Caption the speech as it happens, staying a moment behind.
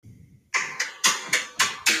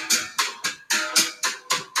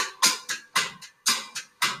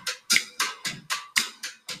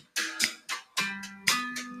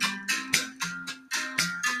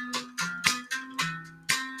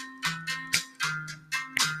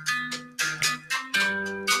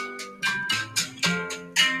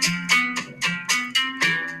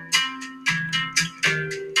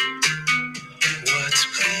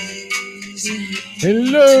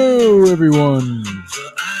Hello, everyone,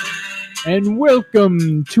 and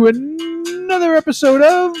welcome to another episode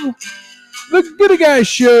of The Good Guy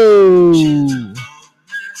Show.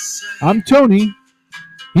 I'm Tony,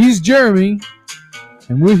 he's Jeremy,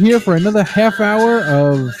 and we're here for another half hour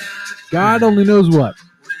of God only knows what.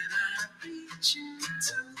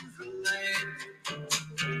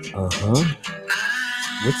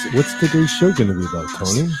 What's today's show going to be about,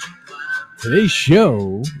 Tony? Today's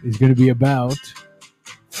show is going to be about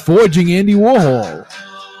forging Andy Warhol.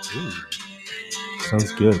 Ooh.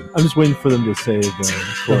 Sounds good. I'm just waiting for them to say the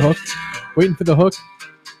hook. Waiting for the hook.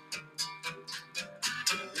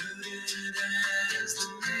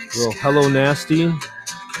 Well, Hello Nasty.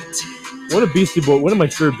 One of my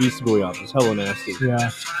favorite Beastie Boy albums, Hello Nasty. Yeah.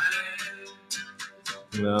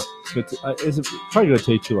 No, it's probably going to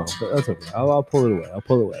take too long, but that's okay. I'll pull it away.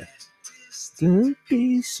 The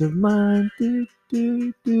peace of mind.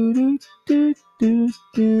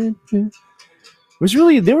 Was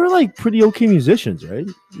really, they were like pretty okay musicians, right?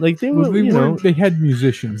 Like they were, they had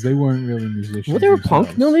musicians. They weren't really musicians. Well, they were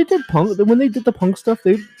punk. No, they did punk. When they did the punk stuff,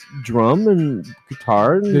 they drum and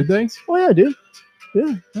guitar. Did they? Oh yeah, dude.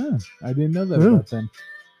 Yeah. Oh, I didn't know that about them.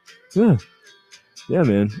 Yeah,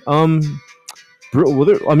 man.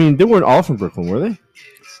 They weren't all from Brooklyn, were they?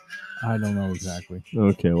 I don't know exactly.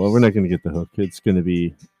 Okay, well, we're not going to get the hook. It's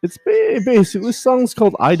basically, this song's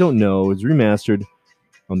called I Don't Know. It's remastered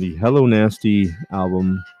on the Hello Nasty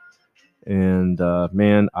album. And,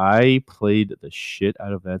 man, I played the shit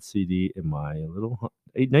out of that CD in my little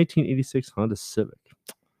 1986 Honda Civic.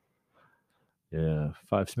 Yeah,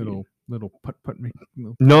 5-speed. Little putt me.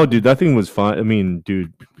 No, dude, that thing was fine. I mean,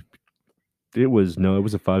 dude, it was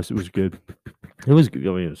a 5. It was good. It was good.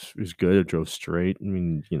 I mean, it was good. It drove straight. I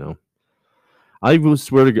mean, I will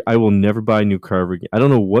swear to God, I will never buy a new car again. I don't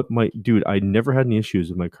know dude. I never had any issues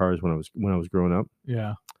with my cars when I was growing up.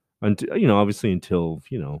 Yeah. Until obviously until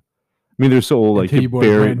I mean, they're so old, like the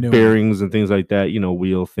bearings and things like that.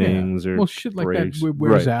 Wheel things or shit like brakes. that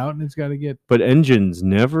wears out and it's got to get. But engines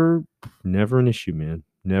never an issue, man.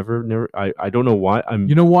 Never. I don't know why.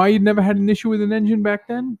 You know why you never had an issue with an engine back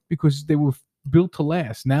then? Because they were built to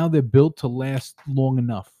last. Now they're built to last long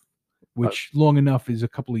enough, which long enough is a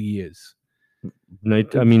couple of years. They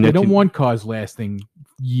don't want cars lasting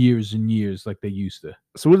years and years like they used to.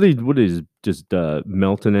 So what is just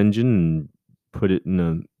melt an engine and put it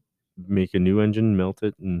in make a new engine, melt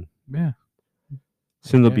it, and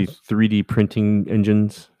soon there'll be 3D printing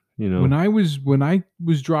engines. When I was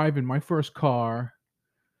driving, my first car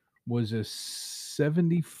was a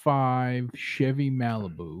 75 Chevy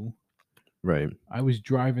Malibu. Right. I was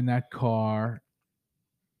driving that car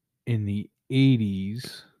in the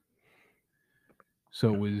 80s.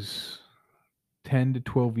 So it was 10 to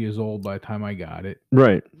 12 years old by the time I got it.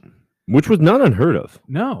 Right. Which was not unheard of.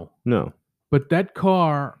 No. But that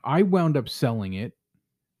car, I wound up selling it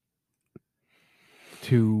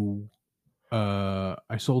to, I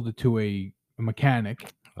sold it to a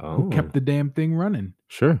mechanic who kept the damn thing running.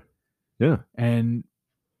 Sure. Yeah. And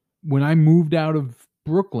when I moved out of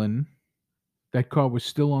Brooklyn, that car was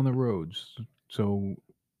still on the roads. So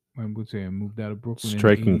I would say I moved out of Brooklyn.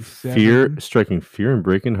 Striking fear and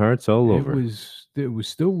breaking hearts all over. It was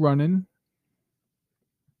still running.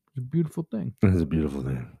 It's a beautiful thing. It's a beautiful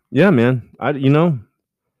thing. Yeah, man.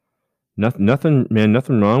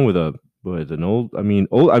 Nothing wrong with an old.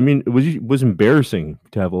 It was embarrassing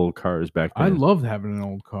to have old cars back then. I loved having an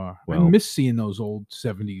old car. I miss seeing those old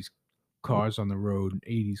 70s cars on the road,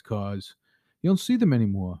 80s cars. You don't see them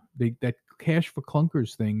anymore. That Cash for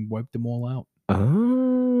Clunkers thing wiped them all out.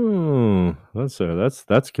 Oh,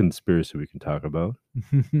 that's conspiracy we can talk about.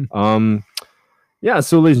 Yeah.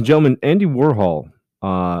 So, ladies and gentlemen, Andy Warhol.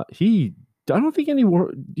 He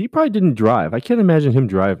probably didn't drive. I can't imagine him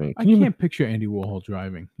driving. I can't picture Andy Warhol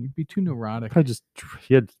driving. He'd be too neurotic.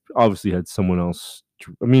 He obviously had someone else.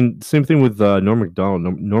 I mean, same thing with Norm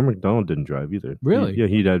Macdonald. Norm Macdonald didn't drive either. Really?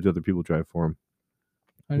 He'd had other people drive for him.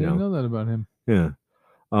 I didn't know that about him. Yeah.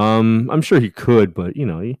 I'm sure he could, but you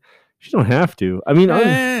don't have to. I mean,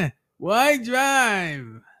 why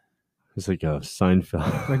drive? It's like a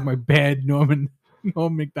Seinfeld. Like my bad Norm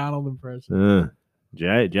Macdonald impression.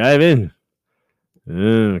 Drive in.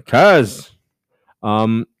 Cars.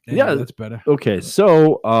 Yeah, that's better. Okay,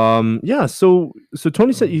 so so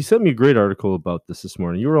Tony said you sent me a great article about this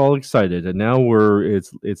morning. You were all excited, and now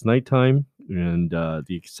it's nighttime, and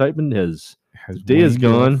the excitement the day is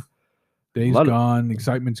gone. Day's gone.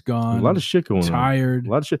 Excitement's gone. A lot of shit going on. Tired. A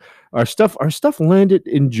lot of shit. Our stuff landed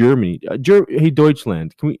in Germany. Hey,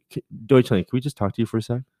 Deutschland. Deutschland, can we just talk to you for a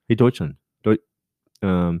sec? Hey, Deutschland.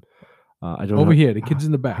 I don't over know, here. The kid's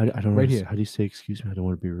in the back. I don't right know. here. How do you say, excuse me? I don't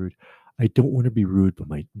want to be rude. I don't want to be rude, but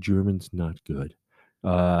my German's not good.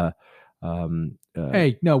 Hey,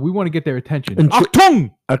 no, we want to get their attention.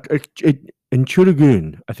 Achtung!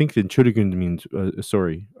 Entschuldigung. I think the Entschuldigung means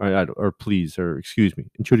sorry, or please, or excuse me.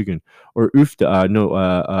 Entschuldigung. Or öfter,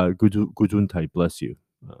 Gesundheit, bless you.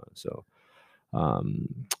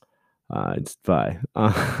 It's fine.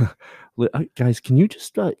 Guys, can you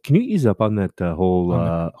just can you ease up on that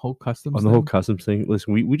whole customs on the whole customs thing?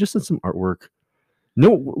 Listen, we just did some artwork.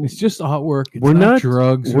 No, it's just artwork. It's we're not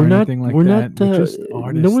drugs we're or not, anything like we're that. Not, we're just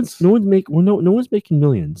artists. no one's making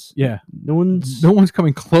millions. Yeah, no one's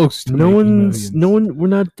coming close to making millions. we're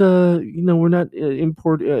not we're not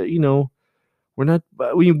import we're not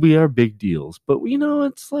we are big deals, but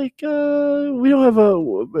it's like we don't have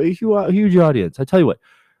a huge audience. I tell you what,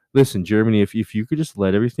 listen, Germany, if you could just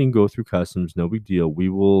let everything go through customs, no big deal. We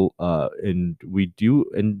will and we do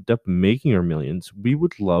end up making our millions. We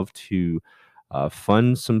would love to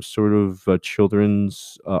fund some sort of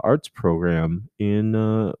children's arts program in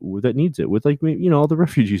that needs it, with like all the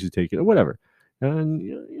refugees who take it or whatever, and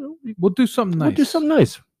we'll do something nice. We'll do something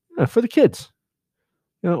nice for the kids,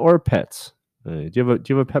 or pets. Do you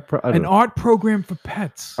have a pet? An art program for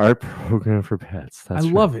pets. Art program for pets. That's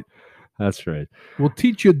right. love it. That's right. We'll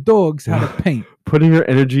teach your dogs how to paint. Putting your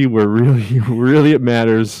energy where really it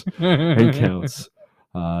matters and counts.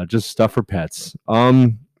 Just stuff for pets.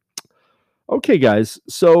 Okay, guys.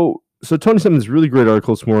 So Tony sent this really great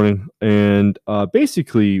article this morning, and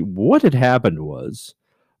basically what had happened was,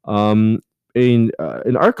 an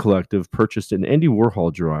art collective purchased an Andy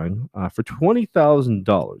Warhol drawing for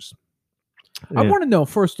 $20,000. I want to know,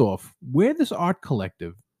 first off, where this art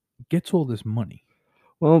collective gets all this money.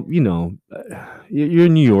 Well, you're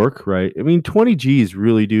in New York, right? I mean, 20 G's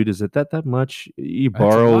really, dude. Is it that much? You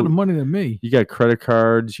borrow a lot of money to me. You got credit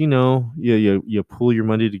cards, you pull your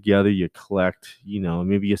money together, you collect,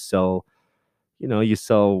 maybe you sell,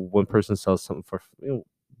 one person sells something for,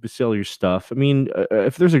 sell your stuff. I mean,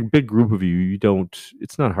 if there's a big group of you,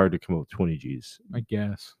 it's not hard to come up with 20 G's. I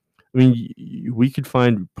guess. I mean, we could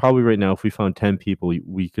find, probably right now, if we found 10 people,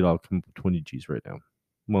 we could all come up with 20 G's right now.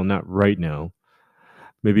 Well, not right now.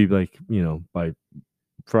 Maybe like, by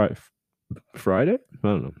Friday? I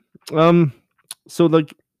don't know. So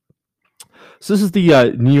this is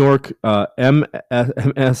the New York MSCHF.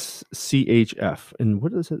 And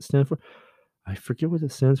what does it stand for? I forget what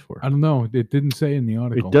it stands for. I don't know. It didn't say in the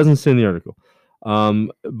article. It doesn't say in the article.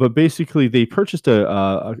 But basically, they purchased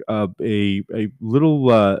a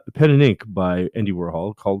little pen and ink by Andy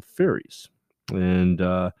Warhol called Fairies. And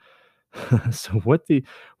so what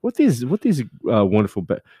these wonderful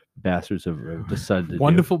bastards have decided to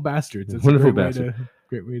wonderful do. Bastards. That's wonderful a great bastard.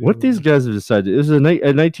 Great way to what these guys have decided. This is a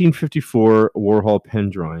 1954 Warhol pen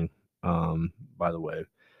drawing, by the way.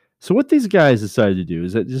 So what these guys decided to do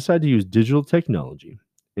is that they decided to use digital technology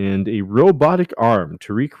and a robotic arm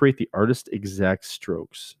to recreate the artist's exact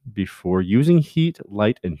strokes before using heat,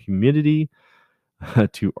 light, and humidity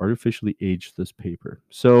to artificially age this paper.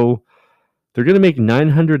 So they're going to make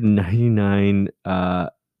 999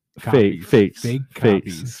 fakes. They're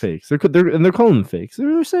calling them fakes.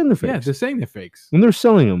 They're saying they're fakes. Yeah, they're saying they're fakes. And they're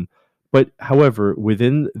selling them. But however,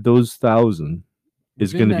 within those 1,000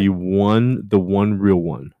 is going to be the one real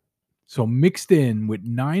one. So mixed in with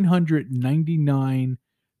 999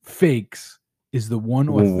 fakes is the one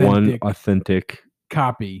authentic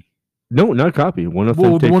copy. No, not copy. One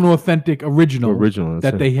authentic original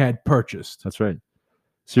that they had purchased. That's right.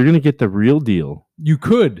 So you're going to get the real deal. You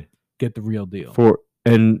could get the real deal.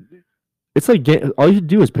 And it's like all you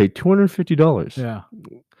do is pay $250. Yeah.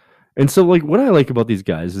 And so like what I like about these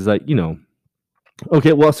guys is that,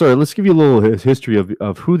 okay, well, sorry, let's give you a little history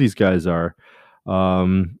of who these guys are.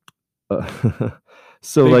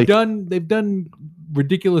 So they've done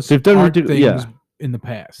ridiculous art things in the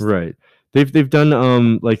past. Right. They've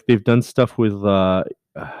done they've done stuff with the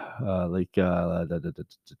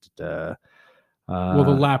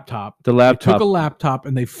laptop. They took a laptop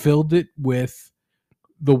and they filled it with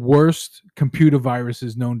the worst computer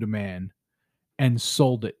viruses known to man and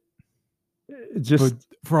sold it. Just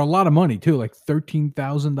for a lot of money too, like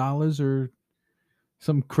 $13,000 or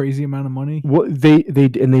some crazy amount of money. Well, they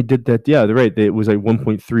did that. Yeah, they're right. It was like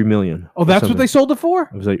 1.3 million. Oh, that's what they sold it for?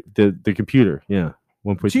 It was like the computer. Yeah.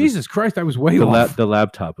 1.3. Jesus Christ, I was way off. The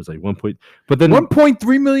laptop was like but then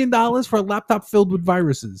 $1.3 million for a laptop filled with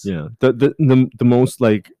viruses. Yeah, the most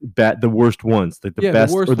the worst ones, like the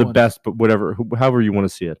best or the best, but whatever, however you want to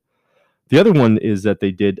see it. The other one is that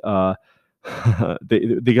they did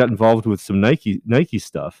they got involved with some Nike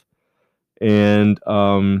stuff, and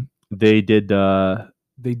they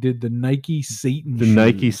they did the Nike Satan the shoes.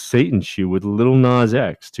 Nike Satan shoe with Lil Nas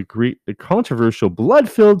X to create the controversial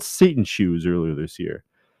blood-filled Satan shoes earlier this year.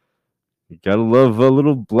 You gotta love a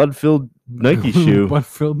little blood-filled Nike shoe.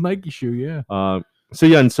 Blood-filled Nike shoe, yeah. So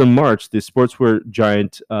yeah, in some March, the sportswear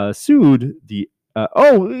giant sued the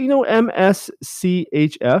MSCHF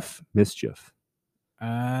mischief.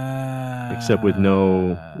 Except with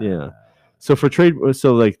no, yeah. So for trade,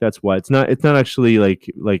 so like that's why it's not actually like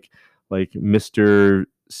Mr.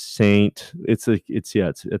 Saint. It's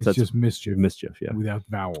just mischief, yeah, without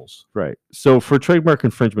vowels, right? So for trademark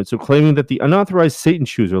infringement, so claiming that the unauthorized Satan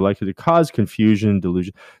shoes are likely to cause confusion and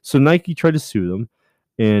delusion. So Nike tried to sue them,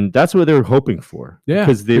 and that's what they were hoping for. Yeah,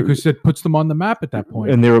 because it puts them on the map at that point.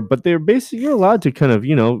 And they're basically, you're allowed to kind of,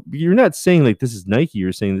 you're not saying like this is Nike.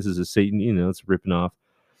 You're saying this is a Satan. It's ripping off.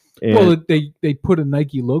 And, well, they put a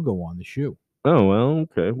Nike logo on the shoe. Oh, well,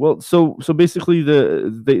 okay. Well, so basically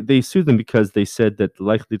they sued them because they said that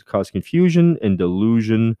likely to cause confusion and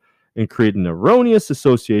delusion and create an erroneous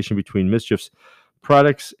association between Mischief's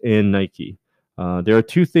products and Nike. There are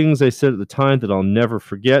two things I said at the time that I'll never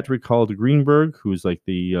forget. Recalled Greenberg, who's like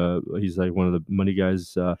he's like one of the money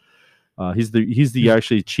guys. He's the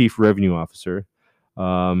actually chief revenue officer.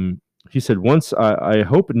 He said, once I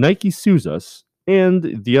hope Nike sues us.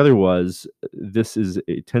 And the other was, this is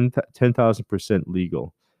a 10,000%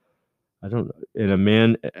 legal. I don't know.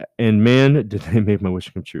 Man, did they make my wish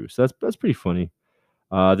come true. So that's pretty funny.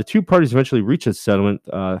 The two parties eventually reached a settlement,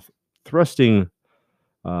 thrusting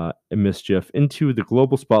Mischief into the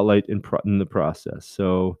global spotlight in the process.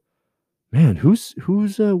 So, man, who's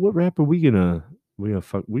what rapper we gonna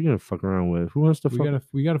fuck around with? Who wants to fuck?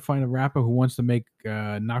 We gotta find a rapper who wants to make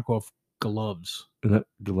knockoff gloves.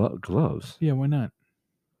 Gloves? Yeah, why not?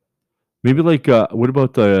 Maybe like what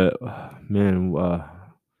about the man?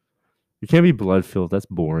 It can't be blood filled. That's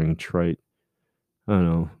boring, trite. I don't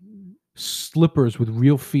know. Slippers with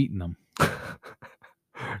real feet in them.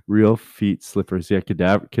 Real feet slippers. Yeah,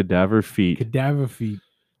 cadaver feet. Cadaver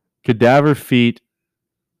feet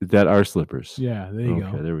that are slippers. Yeah, there you go.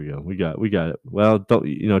 Okay, there we go. We got it. Well,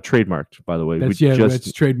 trademarked, by the way. That's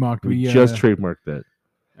trademarked. We just trademarked that.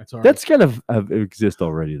 That's all right. That's kind of exist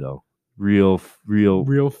already though. Real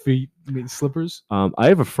feet slippers. I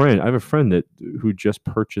have a friend who just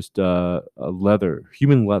purchased a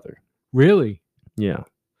human leather. Really? Yeah.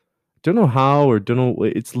 Don't know how or don't know.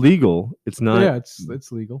 It's legal. It's not. Yeah,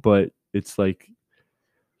 it's legal. But it's like,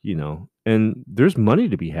 and there's money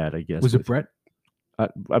to be had, I guess. Was it Brett?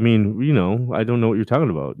 I mean, I don't know what you're talking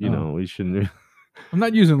about. We shouldn't. I'm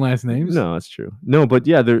not using last names. No, that's true. No, but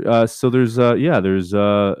yeah, there's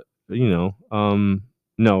no, it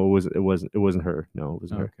wasn't her. No, it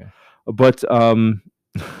wasn't her. Okay. But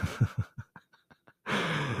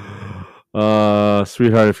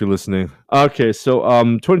sweetheart, if you're listening. Okay, so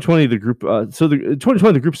 2020 the group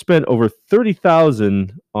the group spent over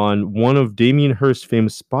 $30,000 on one of Damien Hirst's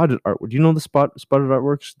famous spotted artwork. Do you know the spotted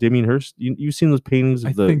artworks? Damien Hirst? You've seen those paintings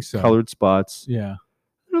of colored spots? Yeah.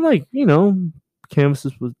 They're like,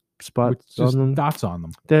 canvases with spots on them, dots on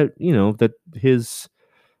them. That that his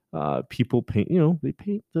people paint. They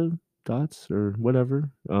paint the dots or whatever.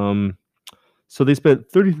 So they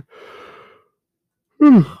spent 30.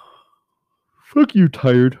 Fuck you,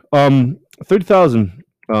 tired. 30,000.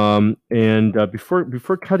 And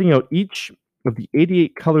before cutting out each of the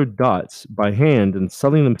 88 colored dots by hand and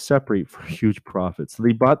selling them separate for huge profits. So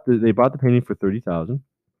they bought the painting for 30,000.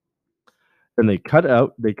 And they cut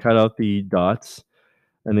out the dots,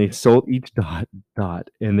 and they sold each dot,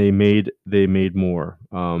 and they made more.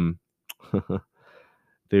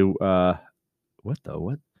 They what?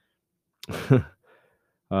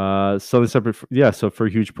 Selling separate, so for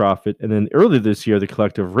a huge profit. And then earlier this year, the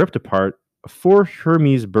collective ripped apart 4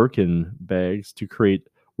 Hermes Birkin bags to create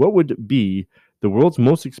what would be the world's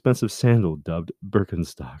most expensive sandal, dubbed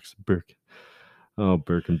Birkenstocks.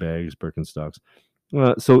 Birkin bags, Birkenstocks.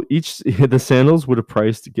 So the sandals would have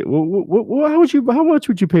priced to get. How much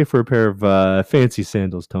would you pay for a pair of fancy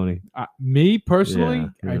sandals, Tony? Me personally,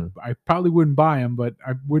 yeah. I probably wouldn't buy them, but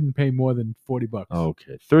I wouldn't pay more than $40.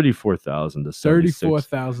 Okay, $34,000 to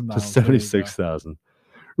 $34,000 to $76,000.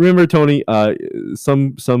 Remember, Tony,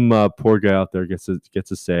 some poor guy out there gets to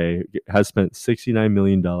say, has spent $69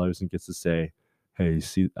 million and gets to say, hey, you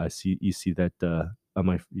see that on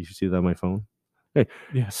my phone? Hey,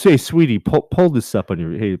 yeah. Say, sweetie, pull this up on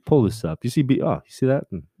your. Hey, pull this up. You see you see that?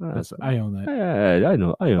 I own that. I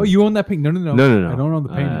know. Oh, you own that painting? No. No. I don't own the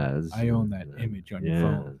painting. I own that image on your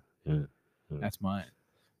phone. Yeah. That's mine.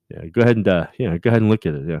 Yeah. Go ahead and look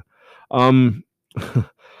at it. Yeah.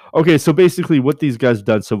 Okay, so basically, what these guys have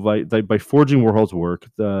done, so by forging Warhol's work,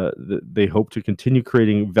 they hope to continue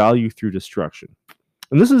creating value through destruction,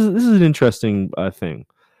 and this is an interesting thing.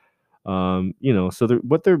 So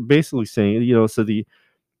what they're basically saying, so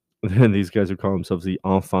these guys are calling themselves the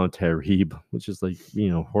enfant terrible, which is like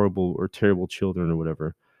horrible or terrible children or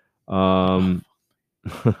whatever.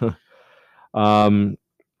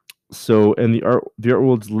 So, and the art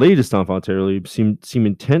world's latest enfant terrible seem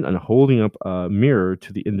intent on holding up a mirror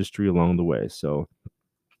to the industry along the way. So,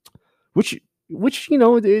 which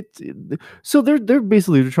so they're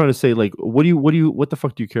basically trying to say, like, what the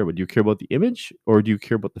fuck do you care about? Do you care about the image, or do you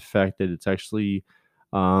care about the fact that it's actually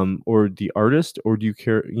or the artist, or do you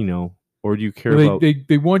care about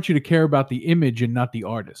they want you to care about the image and not the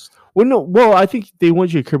artist? Well, no, I think they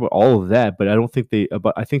want you to care about all of that, but I don't think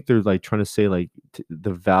I think they're like trying to say, like,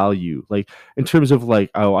 the value, like in terms of like,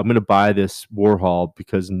 oh, I'm going to buy this Warhol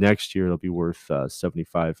because next year it'll be worth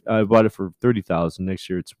 75. I bought it for 30,000. Next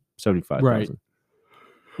year it's 75,000. Right.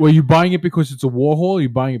 Well, you buying it because it's a Warhol, or you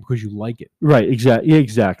buying it because you like it? Right. Exactly. Yeah,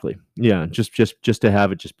 exactly. Yeah. Just to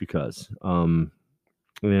have it, just because.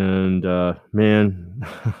 And man,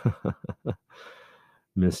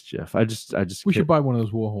 MSCHF. We should buy one of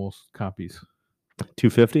those Warhols copies.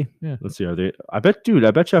 250. Yeah. Let's see. Are they? I bet you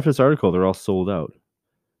after this article, they're all sold out.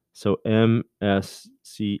 So MSCHF.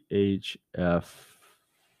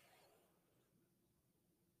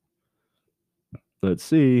 Let's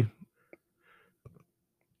see.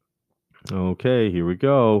 Okay, here we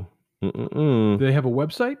go. Do they have a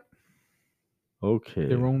website? Okay.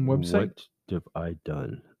 Their own website? What have I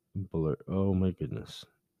done? Oh my goodness.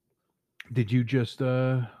 Did you just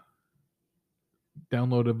download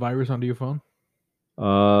a virus onto your phone?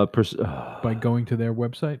 By going to their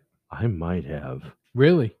website? I might have.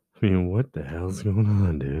 Really? I mean, what the hell's going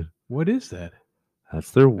on, dude? What is that?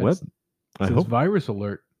 That's their web. It says virus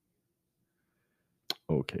alert.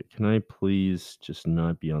 Okay, can I please just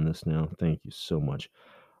not be on this now? Thank you so much.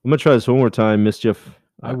 I'm gonna try this one more time, MSCHF.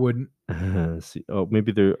 I wouldn't. See, oh,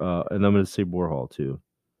 maybe they're and I'm gonna say Warhol too.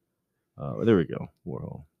 There we go,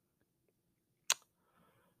 Warhol.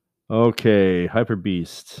 Okay, Hyper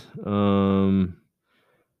Beast. Wow,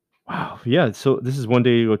 yeah. So this is one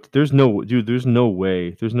day. There's no way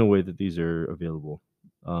that these are available.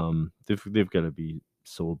 They've got to be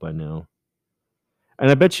sold by now. And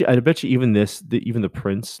I bet you even the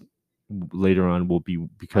prints later on will be,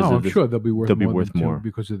 because of I'm this, sure they'll be worth more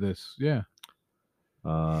because of this. Yeah.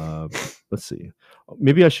 Let's see.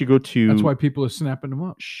 Maybe I should go to. That's why people are snapping them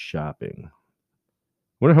up. Shopping.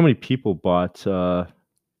 Wonder how many people bought. Oh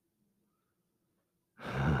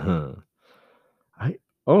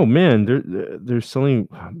man, they're selling.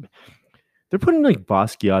 They're putting like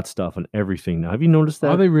Basquiat stuff on everything now. Have you noticed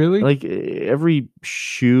that? Are they really? Like every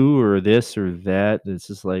shoe or this or that. It's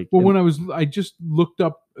just like. Well, I just looked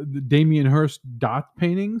up the Damien Hirst dot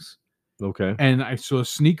paintings. Okay. And I saw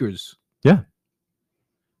sneakers. Yeah.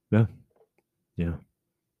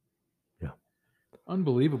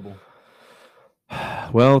 Unbelievable.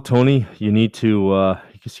 Well, Tony, you need to. I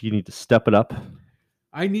guess you need to step it up.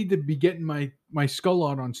 I need to be getting my skull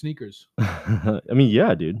out on sneakers. I mean,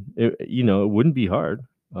 yeah, dude. It wouldn't be hard.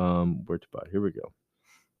 Where to buy? Here we go.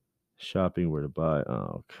 Shopping, where to buy.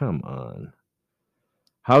 Oh, come on.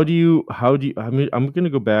 How do you? I mean, I'm gonna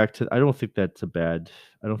go back to. I don't think it's a bad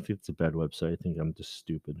website. I think I'm just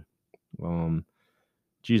stupid.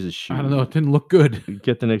 Jesus, shoot. I don't know. It didn't look good.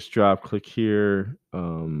 Get the next drop. Click here.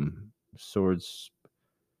 Swords.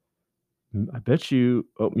 I bet you.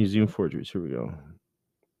 Oh, museum forgeries. Here we go.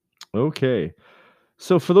 Okay.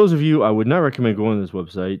 So for those of you, I would not recommend going to this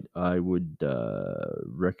website. I would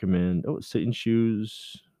recommend Satan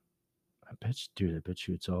shoes. I bet you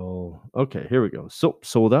it's all okay. Here we go. So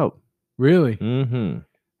sold out. Really? Mm-hmm.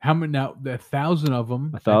 How many now? 1,000 of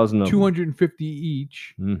them. 1,000 of them. 250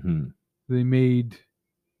 each. Mm-hmm. They made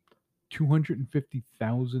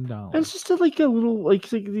 $250,000. It's just like a little like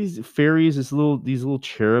these fairies, these little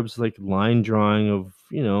cherubs, like line drawing of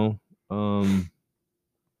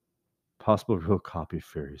possible real copy of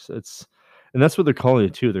fairies. And that's what they're calling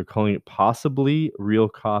it too. They're calling it possibly real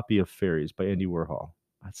copy of fairies by Andy Warhol.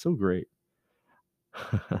 That's so great.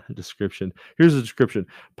 Description. Here's the description.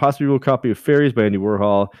 Possibly real copy of fairies by Andy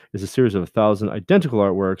Warhol is a series of 1,000 identical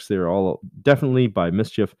artworks. They are all definitely by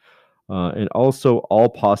MSCHF, and also all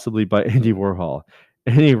possibly by Andy Warhol.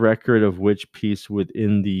 Any record of which piece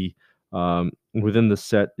within the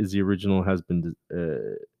set is the original has been.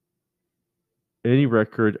 Any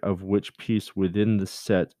record of which piece within the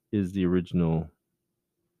set is the original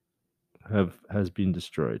has been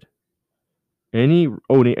destroyed. Any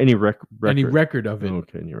record any record of it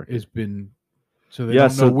any record has been So they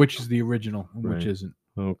don't know which is the original and which isn't.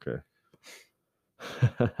 Okay.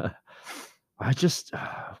 I just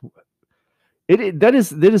that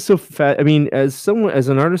is so fat. I mean, as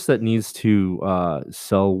an artist that needs to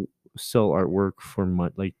sell artwork for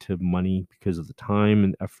money because of the time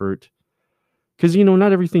and effort, because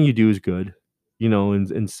not everything you do is good,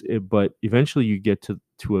 but eventually you get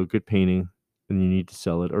to a good painting and you need to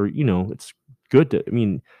sell it, or it's good to. I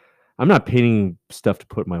mean, I'm not painting stuff to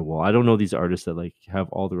put on my wall. I don't know these artists that like have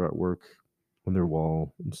all their artwork on their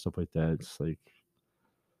wall and stuff like that. It's like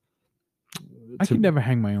I could never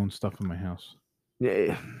hang my own stuff in my house.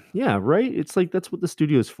 Yeah, right. It's like that's what the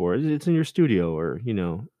studio is for. It's in your studio, or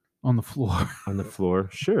on the floor. On the floor,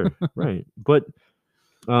 sure, right. But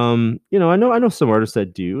I know some artists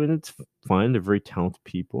that do, and it's fine. They're very talented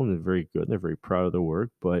people, and they're very good. And they're very proud of their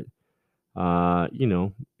work, but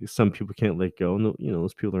some people can't let go, and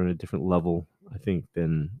those people are on a different level, I think,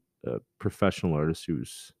 than a professional artist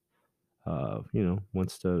who's has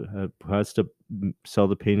to sell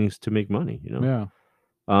the paintings to make money. Yeah.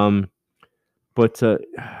 But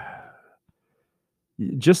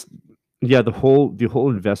just the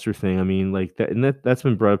whole investor thing. I mean, like that, and that's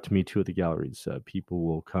been brought up to me too at the galleries. People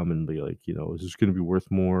will come and be like, is this going to be worth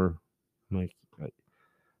more? I'm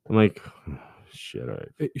like, oh, shit.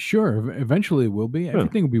 Sure, eventually it will be.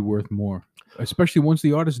 Everything will be worth more, especially once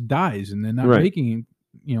the artist dies and they're not making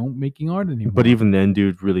art anymore. But even then,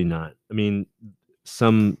 dude, really not. I mean,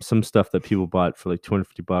 some stuff that people bought for like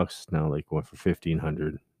 $250 now like going for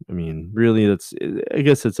 $1,500. I mean, really, I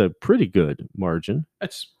guess it's a pretty good margin.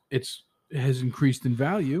 It has increased in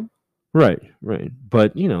value. Right.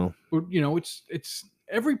 But it's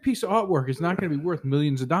every piece of artwork is not going to be worth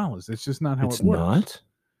millions of dollars. That's just not how it works.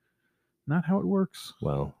 Not how it works.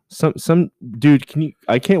 Well, some dude,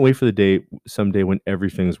 I can't wait for the day someday when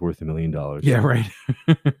everything's worth $1 million. Yeah, right.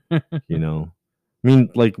 I mean,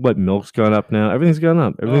 like what, milk's gone up now? Everything's gone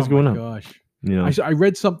up. Everything's going up. Gosh. I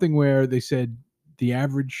read something where they said the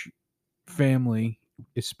average family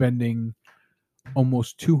is spending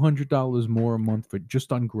almost $200 more a month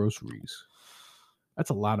just on groceries.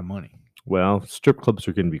 That's a lot of money. Well, strip clubs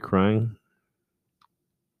are going to be crying,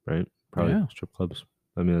 right? Probably strip clubs.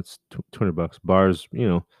 I mean, it's $200. Bars,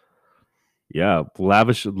 lavish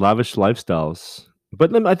lifestyles.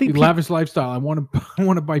 But I think lavish lifestyle. I want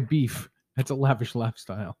to buy beef. That's a lavish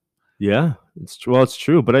lifestyle. Yeah, it's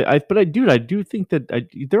true. But I do think that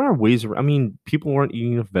there are ways. I mean, people aren't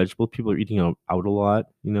eating enough vegetables. People are eating out a lot.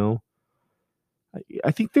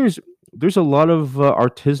 I think there's a lot of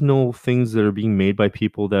artisanal things that are being made by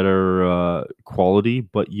people that are quality,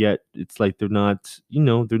 but yet it's like they're not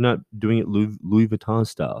doing it Louis Vuitton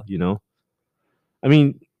style. I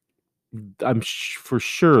mean, for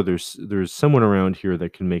sure there's someone around here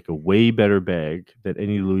that can make a way better bag than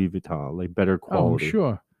any Louis Vuitton, like better quality. Oh,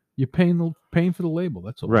 sure. You're paying for the label.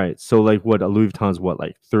 That's all. Right. So like what, a Louis Vuitton's what,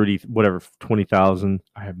 like 30, whatever, 20,000.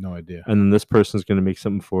 I have no idea. And then this person's going to make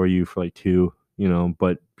something for you for like $2,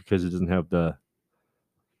 but because it doesn't have the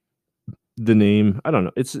name, I don't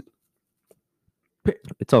know. It's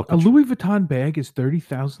all a Louis Vuitton bag is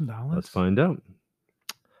 $30,000. Let's find out.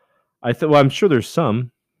 I'm sure there's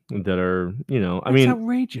some that are, That's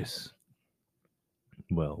outrageous.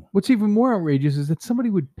 Well, what's even more outrageous is that somebody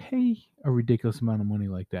would pay a ridiculous amount of money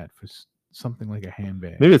like that for something like a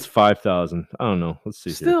handbag. Maybe it's $5,000. I don't know. Let's see.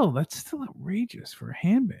 That's still outrageous for a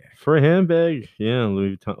handbag. For a handbag, yeah.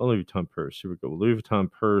 Louis Vuitton purse. Here we go. Louis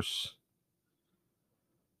Vuitton purse.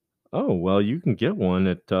 Oh well, you can get one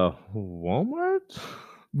at Walmart.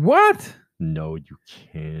 What? No, you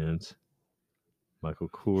can't. Michael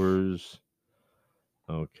Kors.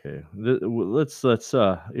 Okay, let's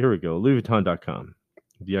here we go. LouisVuitton.com.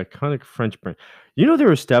 The iconic French brand. They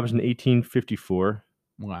were established in 1854.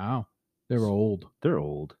 Wow. They're old. They're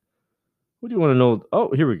old. What do you want to know?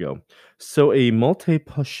 Oh, here we go. So a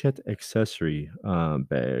multi-pochette accessory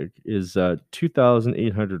bag is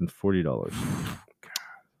 $2,840.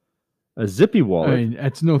 A zippy wallet. I mean,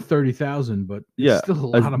 that's no 30,000, but it's still a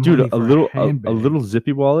lot of money dude, for a little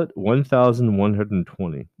zippy wallet,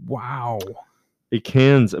 1,120. Wow. A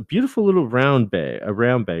beautiful little round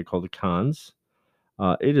bag called a Cans.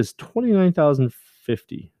 It is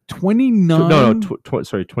 $29,050.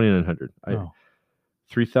 2,900.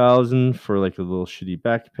 3,000 for like a little shitty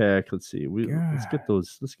backpack. Let's see. Let's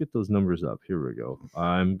get those numbers up. Here we go.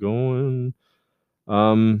 I'm going.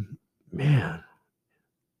 Man.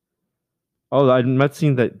 Oh, I'm not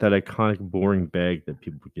seeing that iconic boring bag that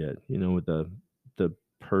people get. With the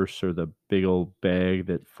purse or the big old bag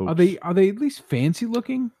that folks. Are they at least fancy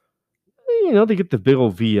looking? They get the big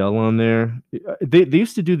old VL on there. They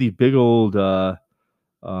used to do these big old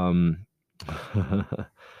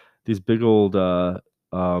These big old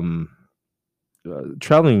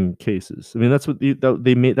traveling cases. I mean, that's what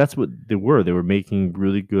they made. That's what they were. They were making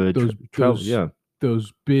really good travel. Yeah,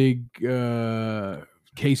 those big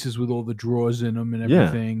cases with all the drawers in them and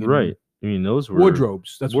everything. Yeah, right. I mean, those were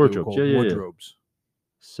wardrobes. That's what they were called. Yeah, wardrobes.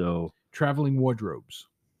 So traveling wardrobes.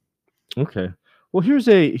 Okay. Well, here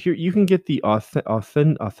you can get the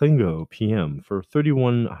Authengo PM for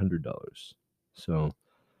 $3,100. So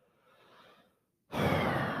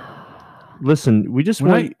listen, we just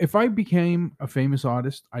if I became a famous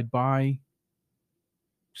artist, I'd buy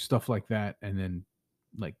stuff like that and then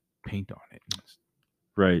like paint on it.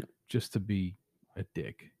 Right. Just to be a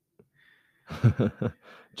dick.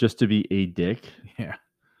 Just to be a dick. Yeah.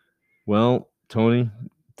 Well, Tony,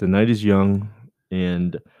 the night is young,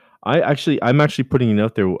 and I'm actually putting it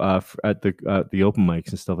out there at the open mics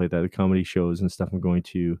and stuff like that, the comedy shows and stuff. I'm going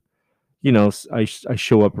to, I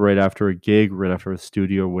show up right after a gig, right after a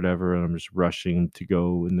studio or whatever, and I'm just rushing to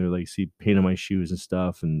go, and they're like, see paint on my shoes and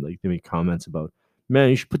stuff, and like they make comments about, man,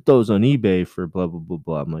 you should put those on eBay for blah blah blah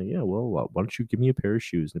blah. I'm like, yeah, well, why don't you give me a pair of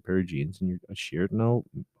shoes and a pair of jeans, and I share it, and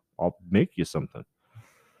I'll make you something.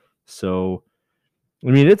 So,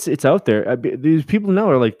 I mean, it's out there. These people now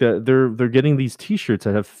are like they're getting these T-shirts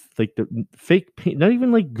that have like the fake paint, not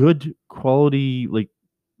even like good quality like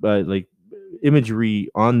imagery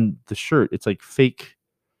on the shirt. It's like fake.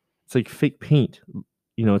 It's like fake paint.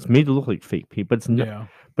 It's made to look like fake paint, but it's not. Yeah.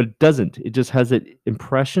 But it doesn't. It just has that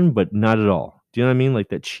impression, but not at all. Do you know what I mean? Like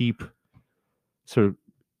that cheap sort of.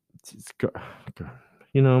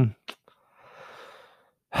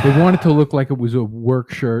 They want it to look like it was a work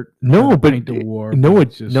shirt. No, but it's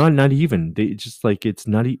just not even. It's just like it's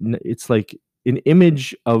not. It's like an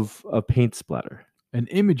image of a paint splatter. An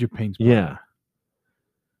image of paint splatter. Yeah.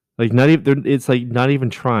 Like not even. It's like not even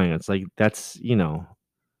trying. It's like that's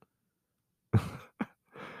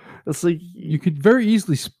It's like you could very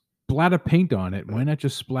easily splatter paint on it. Why not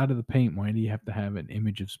just splatter the paint? Why do you have to have an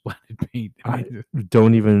image of splattered paint? I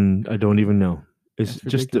don't even know. It's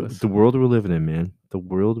just the world we're living in, man. The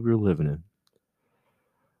world we're living in.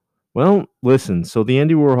 Well, listen. So the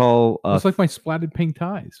Andy Warhol. It's like my splattered paint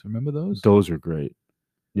ties. Remember those? Those are great.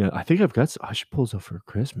 Yeah, I think I should pull those out for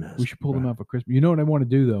Christmas. We should pull them out for Christmas. You know what I want to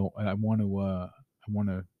do though? I want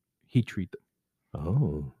to heat treat them.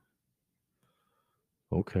 Oh.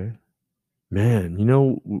 Okay. Man,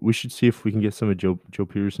 we should see if we can get some of Joe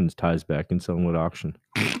Peterson's ties back and sell them at auction.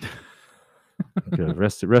 Okay,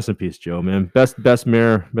 rest in peace, Joe, man. Best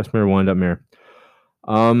mayor, wind-up mayor.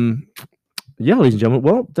 Yeah, ladies and gentlemen.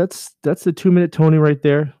 Well, that's the 2-minute Tony right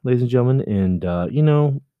there, ladies and gentlemen.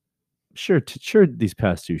 And sure these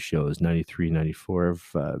past two shows, 93, 94,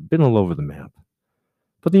 have been all over the map.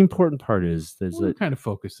 But the important part is we're kind of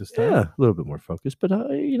focused this time. Yeah, a little bit more focused. But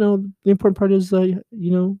the important part is are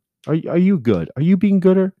you good? Are you being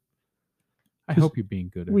gooder? I hope you're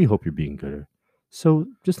being gooder. We hope you're being gooder. So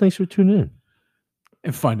just thanks for tuning in.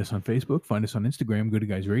 And find us on Facebook. Find us on Instagram, Good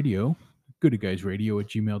Guys Radio.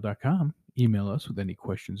 goodguysradio@gmail.com. Email us with any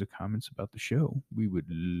questions or comments about the show. We would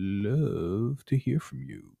love to hear from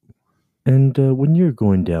you. And when you're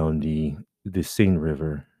going down the Seine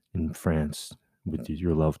River in France with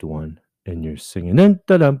your loved one, and you're singing, just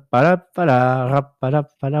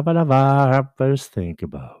think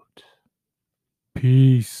about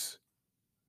peace.